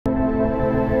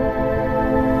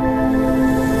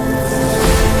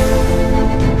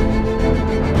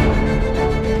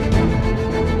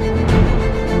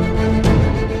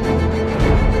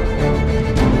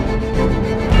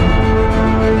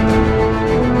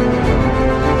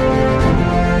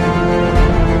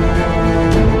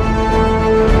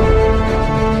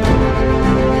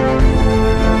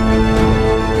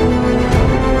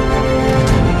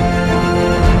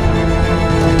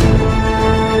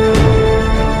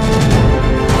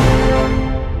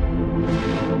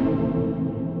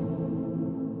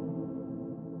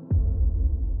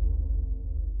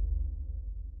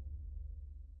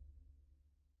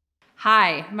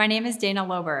Hi, my name is Dana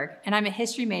Loberg, and I'm a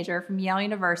history major from Yale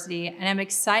University, and I'm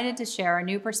excited to share a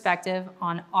new perspective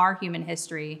on our human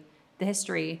history, the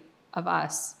history of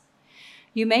us.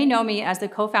 You may know me as the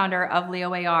co-founder of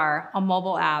Leo AR, a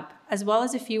mobile app, as well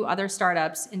as a few other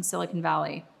startups in Silicon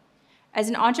Valley. As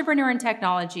an entrepreneur in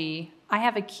technology, I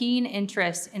have a keen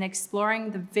interest in exploring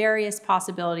the various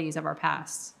possibilities of our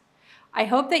past. I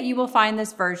hope that you will find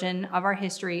this version of our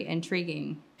history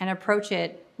intriguing and approach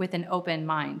it with an open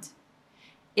mind.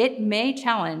 It may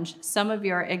challenge some of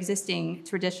your existing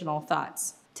traditional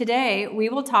thoughts. Today, we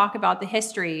will talk about the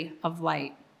history of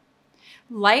light.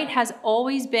 Light has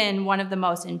always been one of the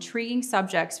most intriguing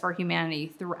subjects for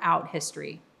humanity throughout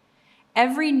history.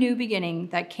 Every new beginning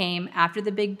that came after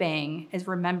the Big Bang is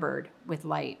remembered with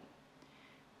light.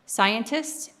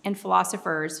 Scientists and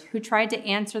philosophers who tried to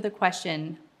answer the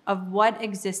question of what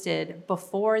existed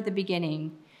before the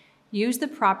beginning used the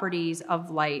properties of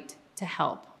light to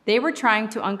help. They were trying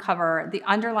to uncover the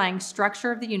underlying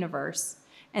structure of the universe,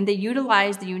 and they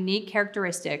utilized the unique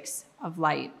characteristics of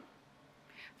light.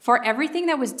 For everything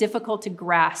that was difficult to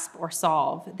grasp or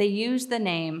solve, they used the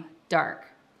name dark.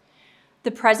 The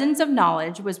presence of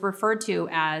knowledge was referred to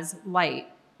as light,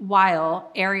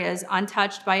 while areas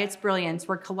untouched by its brilliance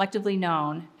were collectively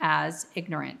known as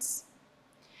ignorance.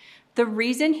 The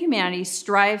reason humanity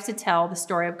strives to tell the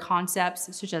story of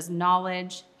concepts such as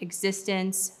knowledge,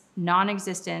 existence,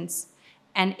 non-existence,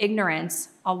 and ignorance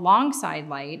alongside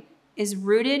light is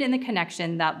rooted in the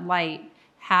connection that light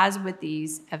has with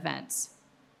these events.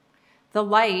 The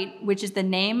light, which is the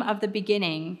name of the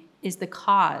beginning, is the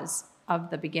cause of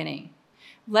the beginning.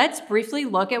 Let's briefly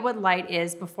look at what light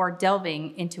is before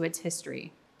delving into its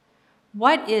history.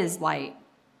 What is light?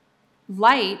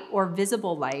 Light, or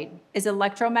visible light, is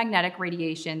electromagnetic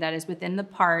radiation that is within the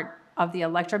part of the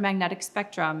electromagnetic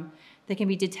spectrum that can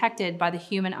be detected by the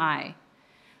human eye.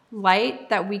 Light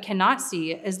that we cannot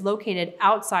see is located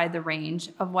outside the range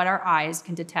of what our eyes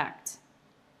can detect.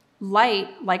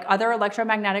 Light, like other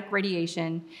electromagnetic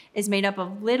radiation, is made up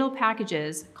of little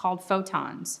packages called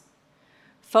photons.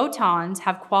 Photons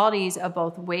have qualities of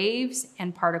both waves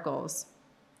and particles.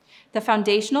 The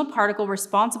foundational particle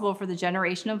responsible for the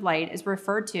generation of light is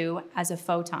referred to as a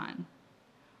photon.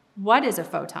 What is a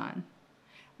photon?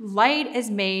 Light is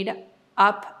made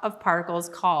up of particles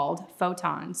called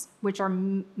photons, which are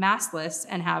massless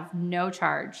and have no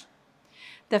charge.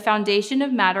 The foundation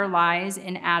of matter lies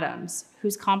in atoms,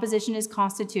 whose composition is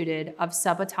constituted of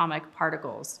subatomic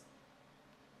particles.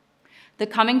 The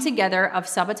coming together of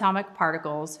subatomic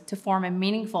particles to form a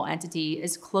meaningful entity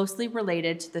is closely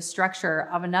related to the structure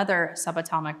of another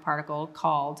subatomic particle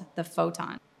called the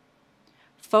photon.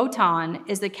 Photon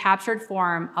is the captured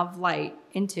form of light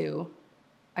into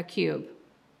a cube.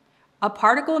 A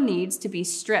particle needs to be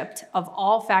stripped of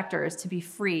all factors to be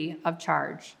free of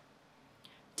charge.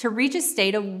 To reach a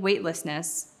state of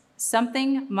weightlessness,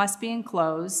 something must be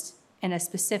enclosed in a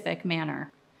specific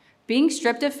manner. Being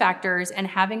stripped of factors and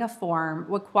having a form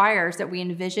requires that we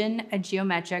envision a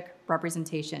geometric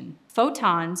representation.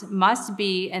 Photons must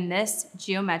be in this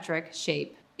geometric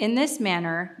shape. In this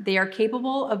manner, they are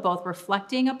capable of both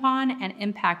reflecting upon and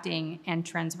impacting and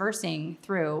transversing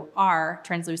through our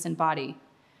translucent body.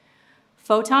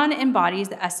 Photon embodies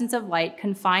the essence of light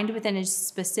confined within a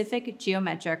specific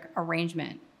geometric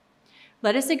arrangement.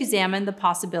 Let us examine the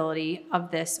possibility of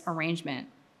this arrangement.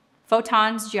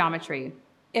 Photon's geometry.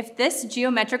 If this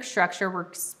geometric structure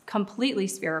were completely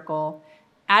spherical,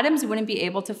 atoms wouldn't be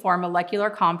able to form molecular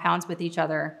compounds with each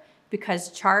other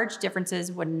because charge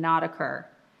differences would not occur.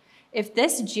 If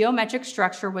this geometric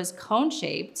structure was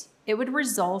cone-shaped, it would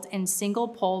result in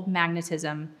single-poled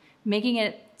magnetism, making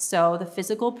it so the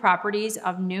physical properties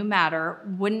of new matter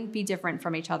wouldn't be different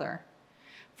from each other.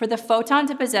 For the photon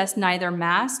to possess neither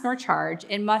mass nor charge,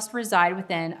 it must reside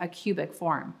within a cubic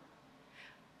form.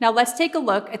 Now let's take a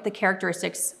look at the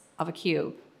characteristics of a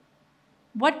cube.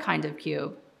 What kind of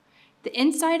cube? The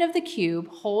inside of the cube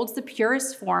holds the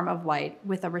purest form of light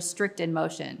with a restricted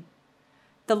motion.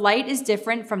 The light is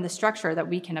different from the structure that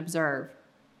we can observe.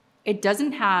 It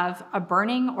doesn't have a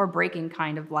burning or breaking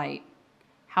kind of light.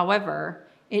 However,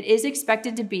 it is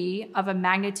expected to be of a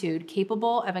magnitude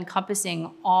capable of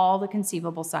encompassing all the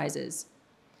conceivable sizes.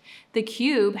 The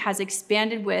cube has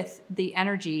expanded with the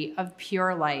energy of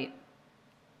pure light.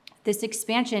 This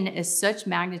expansion is such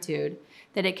magnitude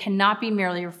that it cannot be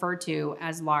merely referred to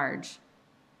as large.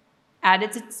 At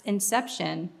its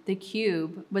inception, the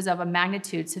cube was of a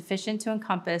magnitude sufficient to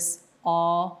encompass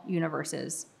all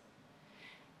universes.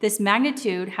 This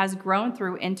magnitude has grown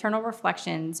through internal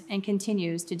reflections and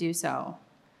continues to do so.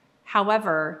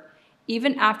 However,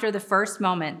 Even after the first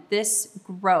moment, this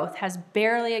growth has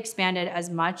barely expanded as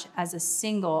much as a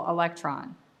single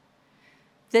electron.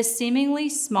 This seemingly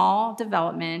small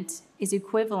development is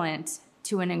equivalent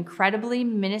to an incredibly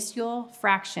minuscule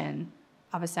fraction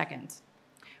of a second.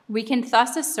 We can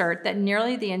thus assert that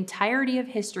nearly the entirety of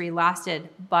history lasted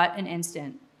but an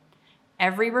instant.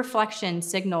 Every reflection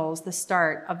signals the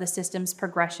start of the system's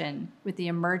progression with the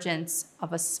emergence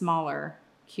of a smaller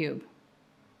cube.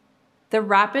 The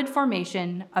rapid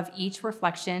formation of each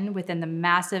reflection within the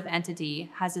massive entity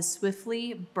has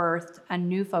swiftly birthed a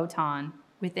new photon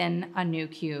within a new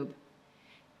cube.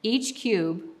 Each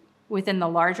cube within the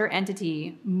larger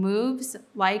entity moves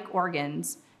like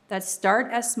organs that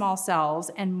start as small cells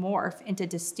and morph into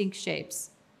distinct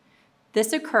shapes.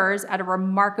 This occurs at a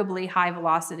remarkably high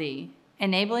velocity,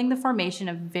 enabling the formation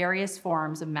of various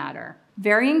forms of matter.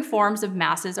 Varying forms of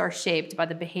masses are shaped by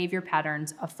the behavior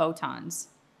patterns of photons.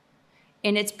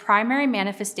 In its primary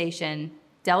manifestation,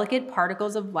 delicate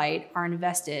particles of light are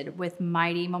invested with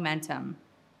mighty momentum.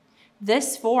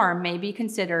 This form may be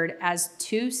considered as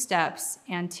 2 steps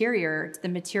anterior to the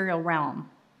material realm.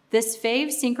 This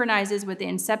phase synchronizes with the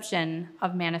inception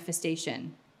of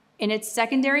manifestation. In its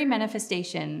secondary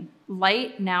manifestation,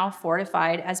 light, now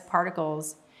fortified as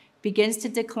particles, begins to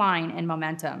decline in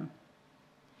momentum.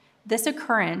 This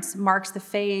occurrence marks the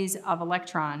phase of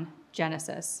electron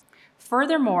genesis.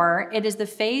 Furthermore, it is the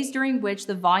phase during which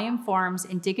the volume forms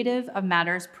indicative of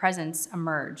matter's presence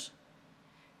emerge.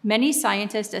 Many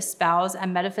scientists espouse a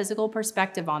metaphysical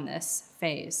perspective on this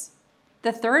phase.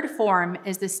 The third form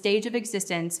is the stage of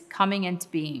existence coming into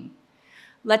being.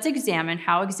 Let's examine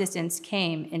how existence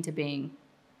came into being.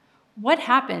 What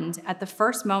happened at the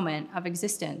first moment of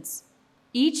existence?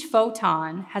 Each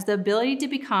photon has the ability to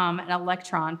become an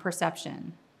electron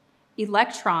perception.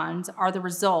 Electrons are the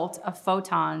result of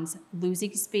photons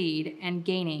losing speed and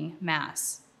gaining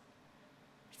mass.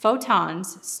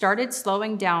 Photons started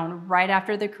slowing down right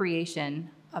after the creation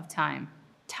of time.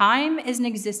 Time is an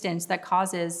existence that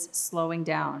causes slowing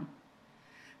down.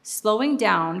 Slowing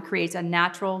down creates a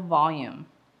natural volume.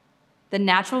 The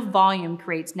natural volume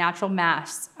creates natural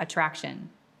mass attraction.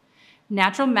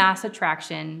 Natural mass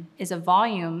attraction is a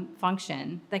volume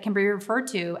function that can be referred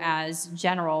to as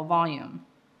general volume.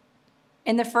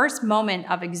 In the first moment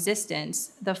of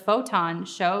existence, the photon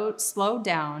slowed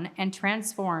down and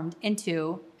transformed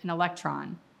into an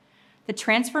electron. The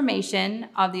transformation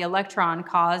of the electron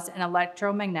caused an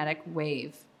electromagnetic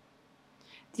wave.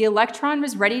 The electron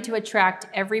was ready to attract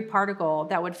every particle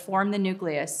that would form the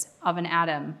nucleus of an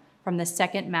atom from the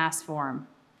second mass form.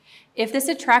 If this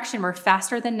attraction were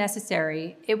faster than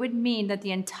necessary, it would mean that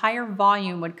the entire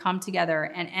volume would come together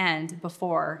and end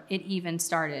before it even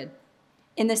started.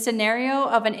 In the scenario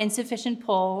of an insufficient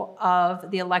pull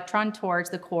of the electron towards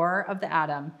the core of the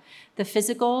atom, the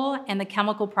physical and the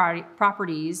chemical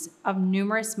properties of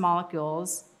numerous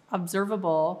molecules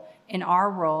observable in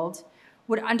our world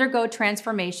would undergo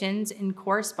transformations in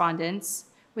correspondence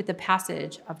with the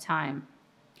passage of time.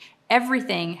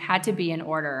 Everything had to be in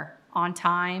order, on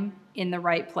time, in the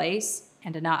right place,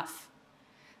 and enough.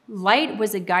 Light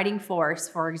was a guiding force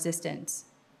for existence.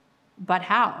 But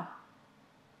how?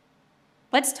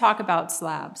 Let's talk about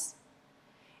slabs.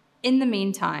 In the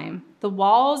meantime, the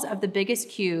walls of the biggest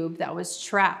cube that was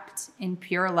trapped in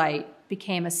pure light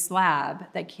became a slab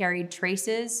that carried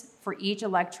traces for each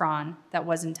electron that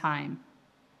was in time.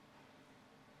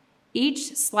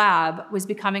 Each slab was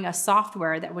becoming a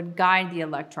software that would guide the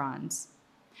electrons.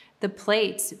 The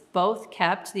plates both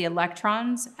kept the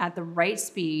electrons at the right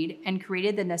speed and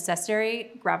created the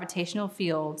necessary gravitational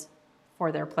field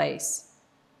for their place.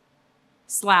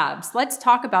 Slabs. Let's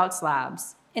talk about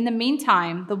slabs. In the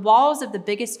meantime, the walls of the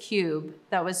biggest cube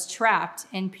that was trapped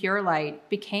in pure light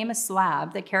became a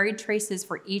slab that carried traces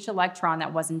for each electron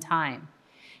that was in time.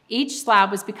 Each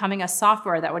slab was becoming a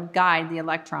software that would guide the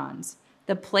electrons.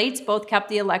 The plates both kept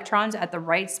the electrons at the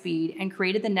right speed and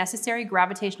created the necessary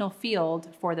gravitational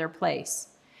field for their place.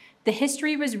 The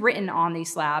history was written on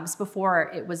these slabs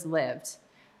before it was lived.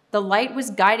 The light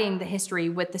was guiding the history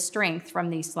with the strength from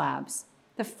these slabs.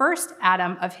 The first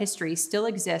atom of history still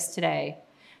exists today.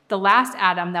 The last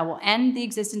atom that will end the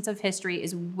existence of history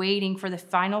is waiting for the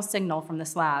final signal from the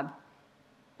slab.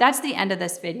 That's the end of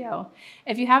this video.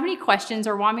 If you have any questions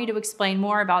or want me to explain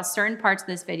more about certain parts of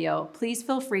this video, please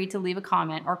feel free to leave a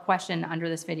comment or question under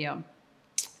this video.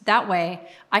 That way,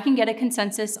 I can get a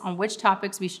consensus on which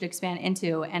topics we should expand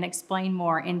into and explain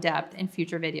more in depth in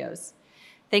future videos.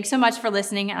 Thanks so much for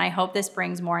listening, and I hope this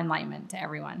brings more enlightenment to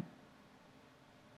everyone.